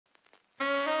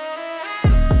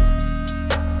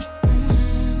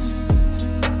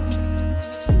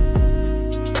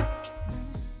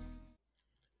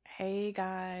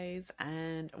guys,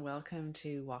 and welcome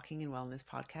to Walking in Wellness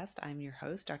podcast. I'm your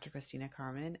host, Dr. Kristina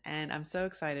Carman, and I'm so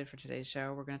excited for today's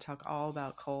show. We're going to talk all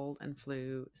about cold and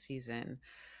flu season.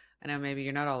 I know maybe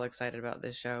you're not all excited about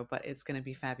this show, but it's going to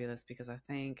be fabulous because I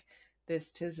think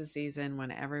this tis the season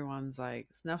when everyone's like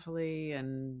snuffly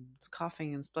and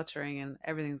coughing and spluttering and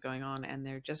everything's going on, and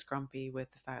they're just grumpy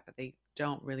with the fact that they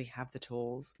don't really have the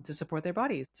tools to support their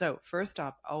bodies. So first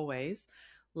up, always,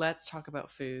 let's talk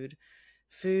about food.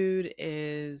 Food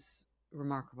is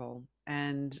remarkable.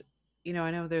 And,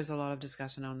 I know there's a lot of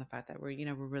discussion on the fact that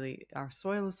our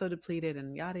soil is so depleted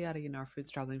and yada, yada, our food's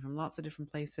traveling from lots of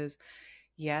different places.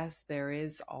 Yes, there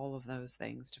is all of those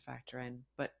things to factor in.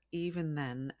 But even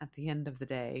then, at the end of the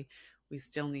day, we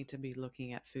still need to be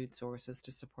looking at food sources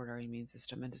to support our immune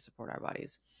system and to support our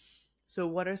bodies. So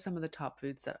what are some of the top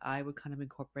foods that I would kind of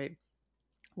incorporate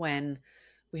when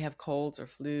we have colds or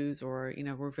flus, or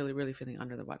we're really, really feeling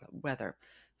under the weather?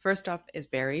 First up is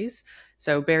berries.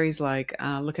 So berries like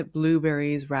look at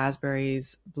blueberries,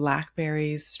 raspberries,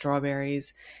 blackberries,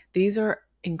 strawberries. These are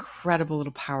incredible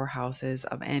little powerhouses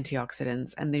of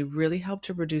antioxidants, and they really help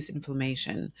to reduce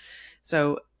inflammation.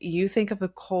 So you think of a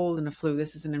cold and a flu,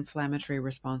 this is an inflammatory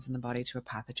response in the body to a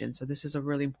pathogen. So this is a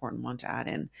really important one to add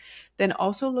in. Then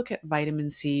also look at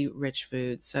vitamin C rich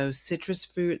foods. So citrus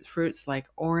fruits like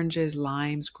oranges,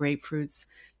 limes, grapefruits,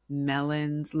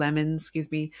 lemons,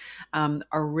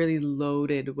 are really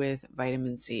loaded with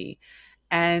vitamin C.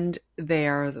 And they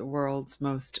are the world's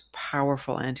most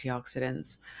powerful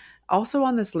antioxidants. Also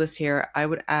on this list here, I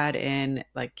would add in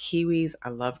like kiwis. I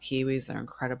love kiwis. They're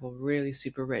incredible, really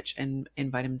super rich in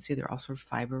vitamin C. They're also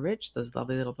fiber rich, those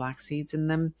lovely little black seeds in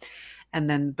them. And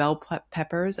then bell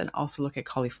peppers, and also look at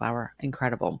cauliflower.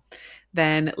 Incredible.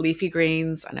 Then leafy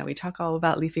greens. I know we talk all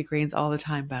about leafy greens all the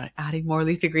time, about adding more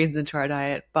leafy greens into our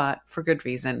diet, but for good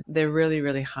reason. They're really,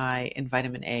 really high in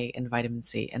vitamin A and vitamin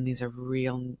C. And these are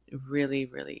really,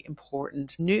 really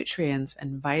important nutrients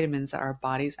and vitamins that our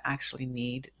bodies actually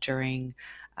need during,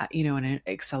 an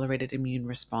accelerated immune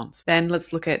response. Then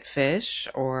let's look at fish,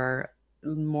 or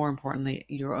more importantly,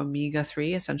 your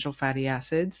omega-3 essential fatty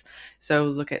acids. So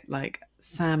look at like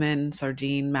salmon,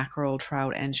 sardine, mackerel,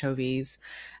 trout, anchovies.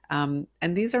 And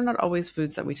these are not always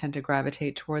foods that we tend to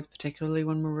gravitate towards, particularly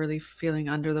when we're really feeling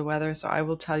under the weather. So I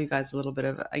will tell you guys a little bit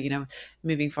of,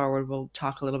 moving forward, we'll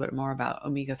talk a little bit more about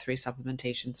omega-3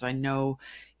 supplementation. So I know,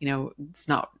 it's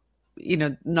not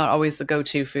always the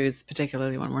go-to foods,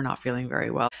 particularly when we're not feeling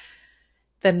very well.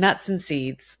 The nuts and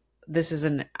seeds. This is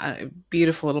a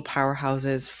beautiful little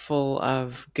powerhouses full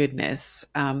of goodness.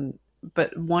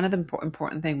 But one of the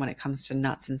important thing when it comes to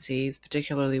nuts and seeds,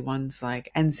 particularly ones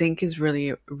and zinc is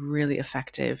really, really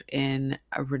effective in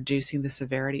reducing the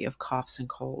severity of coughs and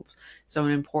colds. So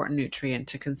an important nutrient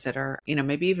to consider,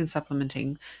 maybe even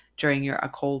supplementing during a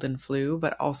cold and flu,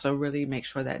 but also really make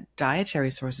sure that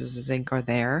dietary sources of zinc are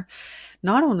there,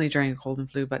 not only during a cold and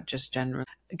flu, but just generally.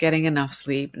 Getting enough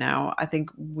sleep. Now, I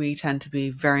think we tend to be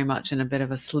very much in a bit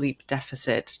of a sleep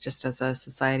deficit, just as a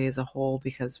society as a whole,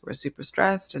 because we're super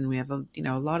stressed and we have a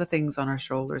lot of things on our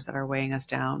shoulders that are weighing us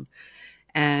down,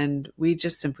 and we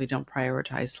just simply don't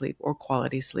prioritize sleep or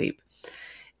quality sleep.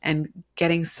 And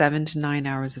getting 7 to 9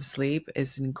 hours of sleep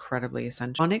is incredibly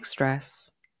essential. Chronic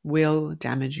stress will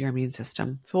damage your immune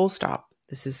system. Full stop.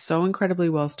 This is so incredibly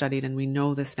well studied, and we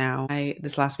know this now.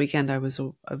 This last weekend, I was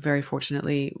very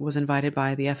fortunately was invited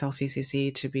by the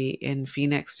FLCCC to be in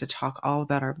Phoenix to talk all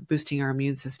about boosting our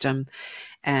immune system.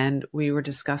 And we were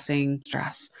discussing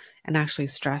stress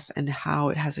and how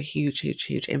it has a huge, huge,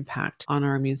 huge impact on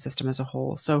our immune system as a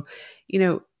whole. So,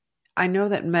 I know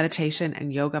that meditation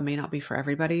and yoga may not be for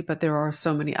everybody, but there are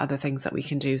so many other things that we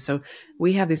can do. So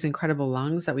we have these incredible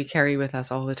lungs that we carry with us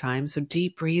all the time. So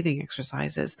deep breathing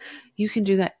exercises, you can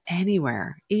do that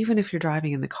anywhere, even if you're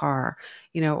driving in the car,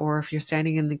 or if you're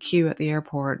standing in the queue at the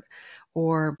airport,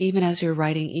 or even as you're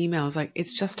writing emails.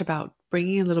 It's just about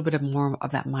bringing a little bit of more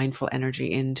of that mindful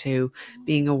energy into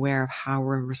being aware of how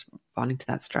we're responding to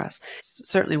that stress.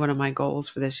 Certainly one of my goals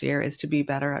for this year is to be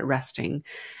better at resting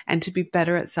and to be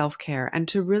better at self-care, and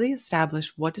to really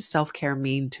establish, what does self-care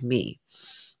mean to me?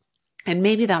 And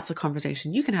maybe that's a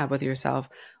conversation you can have with yourself.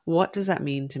 What does that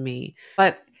mean to me?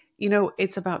 But,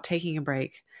 it's about taking a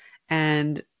break.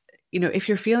 And, if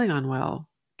you're feeling unwell,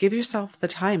 give yourself the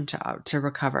time to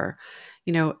recover.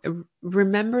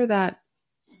 Remember that,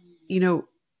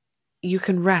 you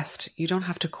can rest. You don't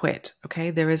have to quit. Okay.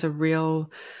 There is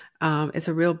it's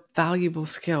a real valuable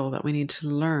skill that we need to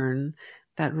learn,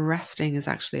 that resting is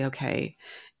actually okay.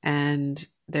 And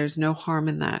there's no harm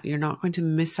in that. You're not going to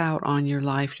miss out on your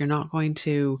life. You're not going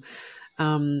to,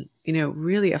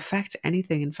 really affect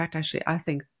anything. In fact, actually, I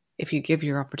think if you give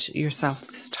yourself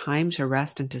this time to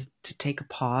rest and to take a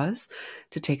pause,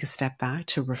 to take a step back,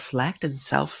 to reflect and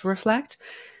self-reflect,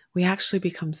 we actually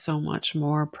become so much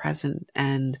more present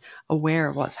and aware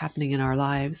of what's happening in our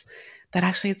lives that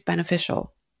actually it's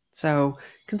beneficial. So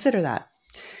consider that.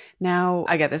 Now,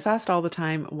 I get this asked all the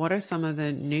time. What are some of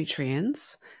the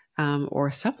nutrients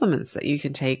or supplements that you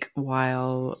can take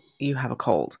while you have a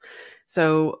cold?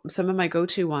 So some of my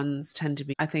go-to ones tend to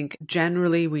be, I think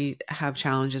generally we have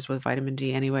challenges with vitamin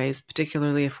D anyways,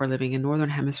 particularly if we're living in Northern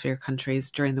Hemisphere countries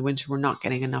during the winter, we're not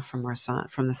getting enough from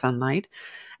the sunlight.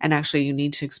 And actually you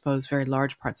need to expose very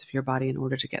large parts of your body in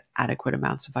order to get adequate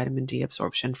amounts of vitamin D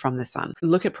absorption from the sun.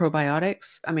 Look at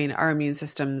probiotics. I mean, our immune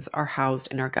systems are housed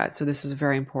in our gut. So this is a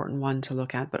very important one to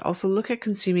look at, but also look at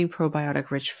consuming probiotic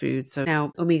rich foods. So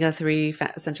now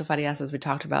omega-3 essential fatty acids, we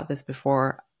talked about this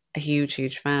before. A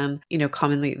huge fan.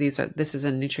 Commonly this is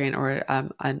a nutrient or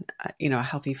a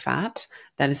healthy fat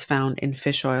that is found in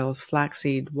fish oils,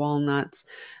 flaxseed, walnuts,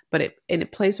 but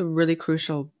it plays a really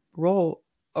crucial role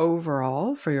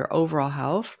overall for your overall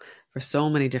health for so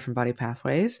many different body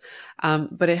pathways.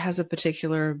 But it has a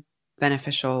particular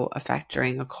beneficial effect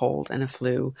during a cold and a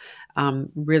flu,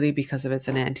 really because of its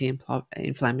an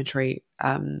anti-inflammatory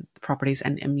properties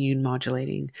and immune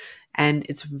modulating. And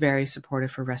it's very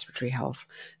supportive for respiratory health.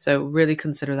 So really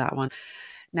consider that one.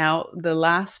 Now, the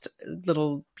last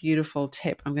little beautiful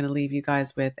tip I'm going to leave you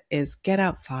guys with is get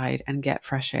outside and get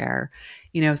fresh air.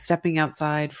 Stepping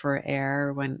outside for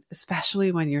air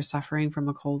especially when you're suffering from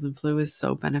a cold and flu is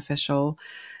so beneficial.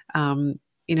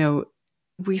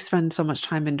 We spend so much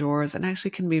time indoors and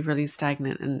actually can be really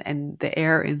stagnant, and the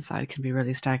air inside can be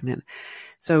really stagnant.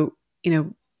 So,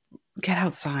 get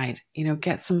outside,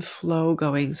 get some flow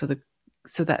going so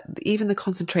that even the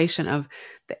concentration of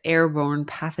the airborne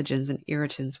pathogens and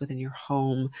irritants within your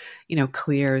home,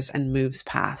 clears and moves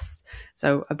past.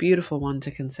 So a beautiful one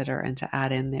to consider and to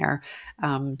add in there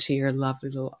to your lovely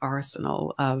little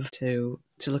arsenal to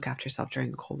look after yourself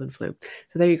during cold and flu.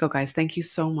 So there you go, guys. Thank you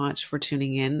so much for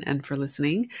tuning in and for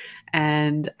listening.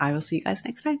 And I will see you guys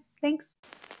next time. Thanks.